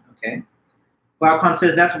section, okay? Glaucon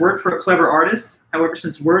says that's work for a clever artist. However,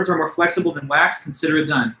 since words are more flexible than wax, consider it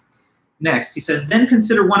done. Next, he says, then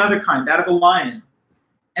consider one other kind, that of a lion,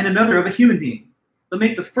 and another of a human being. But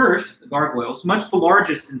make the first, the gargoyles, much the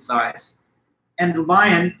largest in size, and the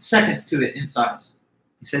lion second to it in size.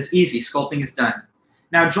 He says, easy, sculpting is done.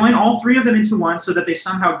 Now join all three of them into one so that they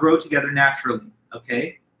somehow grow together naturally,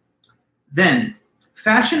 okay? Then,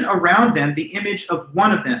 fashion around them the image of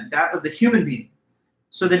one of them, that of the human being,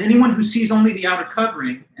 so that anyone who sees only the outer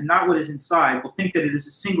covering and not what is inside will think that it is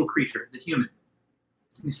a single creature, the human.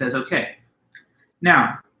 He says, okay.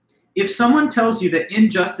 Now, if someone tells you that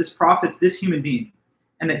injustice profits this human being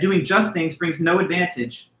and that doing just things brings no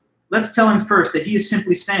advantage, let's tell him first that he is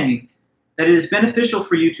simply saying that it is beneficial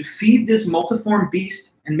for you to feed this multiform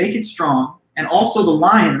beast and make it strong, and also the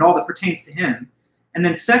lion and all that pertains to him, and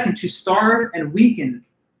then second, to starve and weaken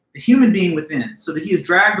the human being within, so that he is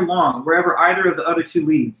dragged along wherever either of the other two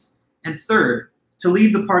leads, and third, to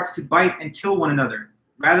leave the parts to bite and kill one another,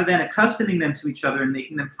 rather than accustoming them to each other and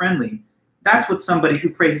making them friendly. That's what somebody who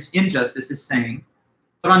praises injustice is saying.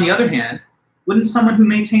 But on the other hand, wouldn't someone who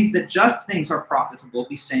maintains that just things are profitable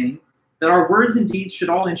be saying that our words and deeds should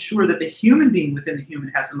all ensure that the human being within the human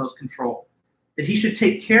has the most control, that he should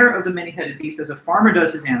take care of the many-headed beast as a farmer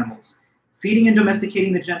does his animals, feeding and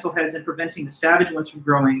domesticating the gentle heads and preventing the savage ones from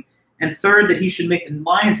growing, and third, that he should make the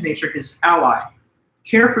lion's nature his ally,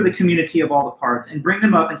 care for the community of all the parts, and bring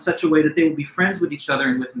them up in such a way that they will be friends with each other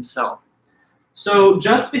and with himself. So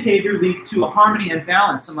just behavior leads to a harmony and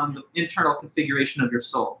balance among the internal configuration of your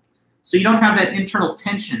soul. So you don't have that internal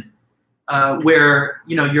tension where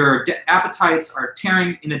your appetites are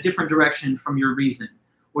tearing in a different direction from your reason,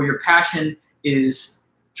 or your passion is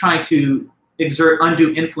trying to exert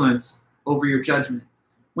undue influence over your judgment.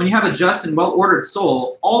 When you have a just and well-ordered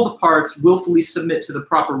soul, all the parts willfully submit to the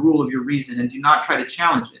proper rule of your reason and do not try to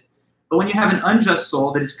challenge it. But when you have an unjust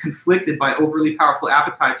soul that is conflicted by overly powerful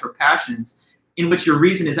appetites or passions, in which your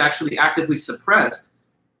reason is actually actively suppressed,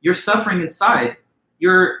 you're suffering inside.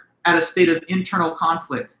 You're at a state of internal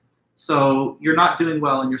conflict. So you're not doing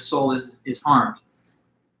well and your soul is harmed.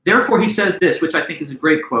 Therefore, he says this, which I think is a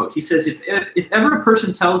great quote. He says, if ever a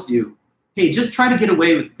person tells you, hey, just try to get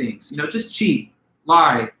away with things, just cheat,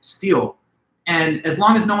 lie, steal, and as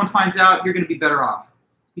long as no one finds out, you're going to be better off.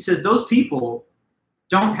 He says those people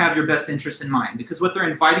don't have your best interests in mind, because what they're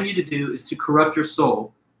inviting you to do is to corrupt your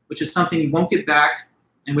soul, which is something you won't get back,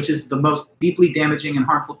 and which is the most deeply damaging and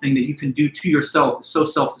harmful thing that you can do to yourself. It's so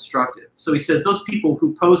self-destructive. So he says those people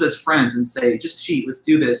who pose as friends and say, just cheat, let's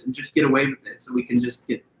do this, and just get away with it so we can just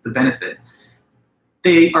get the benefit,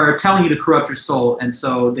 they are telling you to corrupt your soul, and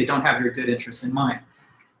so they don't have your good interests in mind.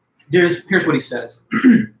 Here's what he says.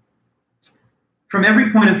 From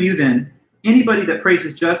every point of view, then, anybody that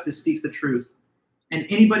praises justice speaks the truth, and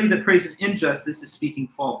anybody that praises injustice is speaking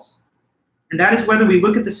false. And that is whether we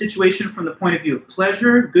look at the situation from the point of view of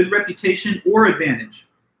pleasure, good reputation, or advantage.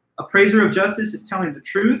 A praiser of justice is telling the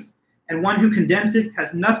truth, and one who condemns it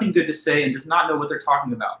has nothing good to say and does not know what they're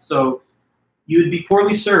talking about. So you would be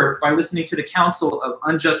poorly served by listening to the counsel of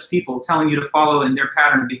unjust people telling you to follow in their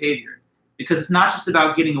pattern of behavior, because it's not just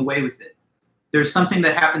about getting away with it. There's something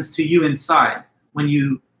that happens to you inside when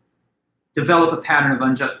you develop a pattern of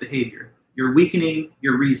unjust behavior. You're weakening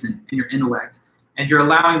your reason and your intellect, and you're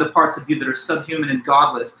allowing the parts of you that are subhuman and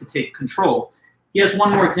godless to take control. He has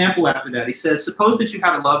one more example after that. He says, suppose that you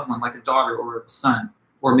had a loved one, like a daughter or a son,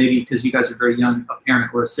 or maybe because you guys are very young, a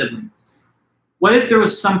parent or a sibling. What if there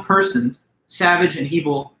was some person, savage and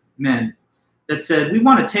evil men, that said, we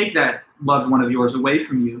want to take that loved one of yours away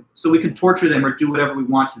from you so we can torture them or do whatever we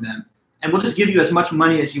want to them, and we'll just give you as much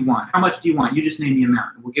money as you want. How much do you want? You just name the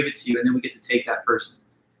amount, and we'll give it to you, and then we get to take that person.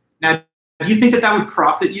 Now, do you think that that would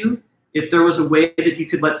profit you if there was a way that you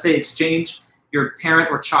could, let's say, exchange your parent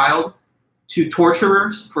or child to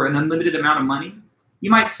torturers for an unlimited amount of money? You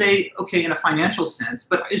might say, okay, in a financial sense,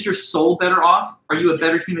 but is your soul better off? Are you a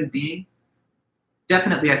better human being?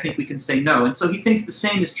 Definitely, I think we can say no. And so he thinks the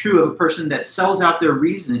same is true of a person that sells out their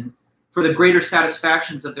reason for the greater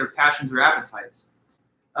satisfactions of their passions or appetites.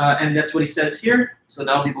 And that's what he says here. So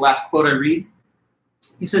that'll be the last quote I read.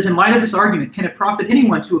 He says, in light of this argument, can it profit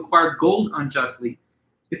anyone to acquire gold unjustly,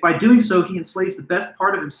 if by doing so he enslaves the best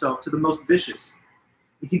part of himself to the most vicious?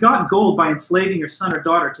 If you got gold by enslaving your son or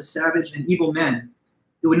daughter to savage and evil men,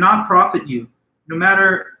 it would not profit you, no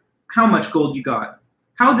matter how much gold you got.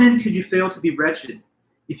 How then could you fail to be wretched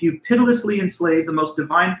if you pitilessly enslave the most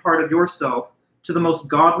divine part of yourself to the most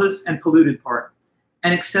godless and polluted part,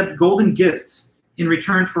 and accept golden gifts in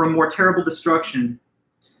return for a more terrible destruction?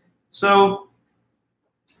 So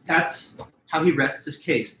that's how he rests his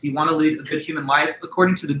case. Do you want to lead a good human life?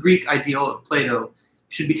 According to the Greek ideal of Plato, you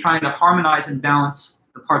should be trying to harmonize and balance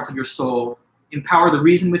the parts of your soul, empower the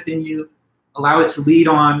reason within you, allow it to lead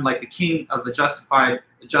on like the king of a just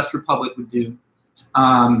republic would do.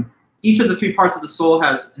 Each of the three parts of the soul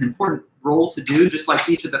has an important role to do, just like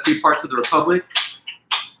each of the three parts of the republic.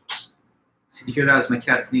 So you hear that as my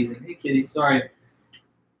cat sneezing. Hey, kitty, sorry.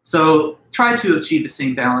 So try to achieve the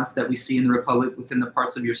same balance that we see in the republic within the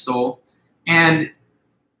parts of your soul. And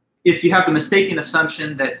if you have the mistaken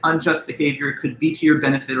assumption that unjust behavior could be to your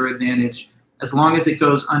benefit or advantage, as long as it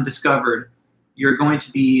goes undiscovered, you're going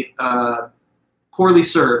to be poorly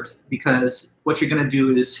served, because what you're going to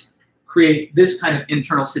do is create this kind of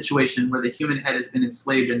internal situation where the human head has been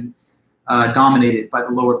enslaved and dominated by the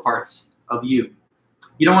lower parts of you.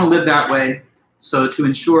 You don't want to live that way. So to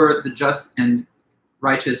ensure the just and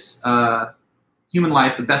righteous human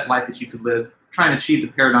life, the best life that you could live, try and achieve the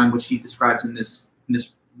paradigm which he describes in this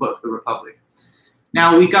book, The Republic.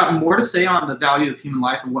 Now, we've got more to say on the value of human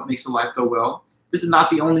life and what makes a life go well. This is not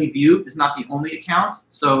the only view. This is not the only account.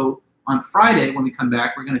 So on Friday, when we come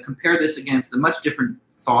back, we're going to compare this against a much different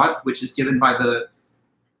thought, which is given by the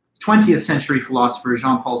 20th century philosopher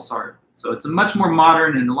Jean-Paul Sartre. So it's a much more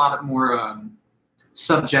modern and a lot more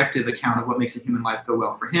subjective account of what makes a human life go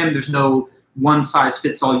well. For him, there's no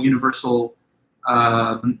one-size-fits-all universal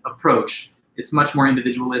approach. It's much more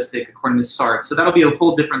individualistic, according to Sartre. So that'll be a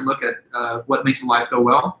whole different look at what makes a life go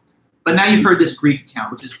well. But now you've heard this Greek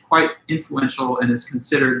account, which is quite influential and is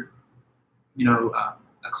considered,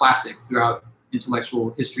 a classic throughout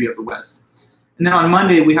intellectual history of the West. And then on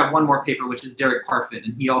Monday, we have one more paper, which is Derek Parfit,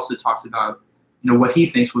 and he also talks about, what he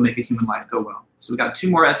thinks will make a human life go well. So we got 2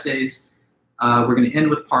 more essays. We're going to end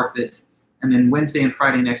with Parfit, and then Wednesday and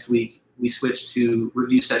Friday next week, we switch to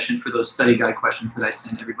review session for those study guide questions that I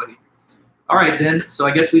sent everybody. All right, then. So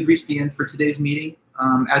I guess we've reached the end for today's meeting.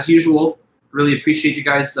 As usual, really appreciate you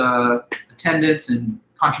guys' attendance and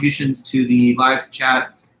contributions to the live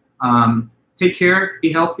chat. Take care,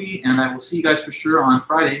 be healthy, and I will see you guys for sure on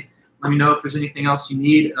Friday. Let me know if there's anything else you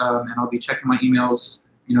need, and I'll be checking my emails,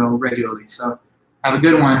 regularly. So have a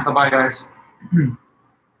good one. Bye-bye, guys.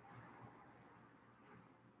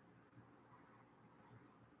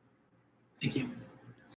 Thank you.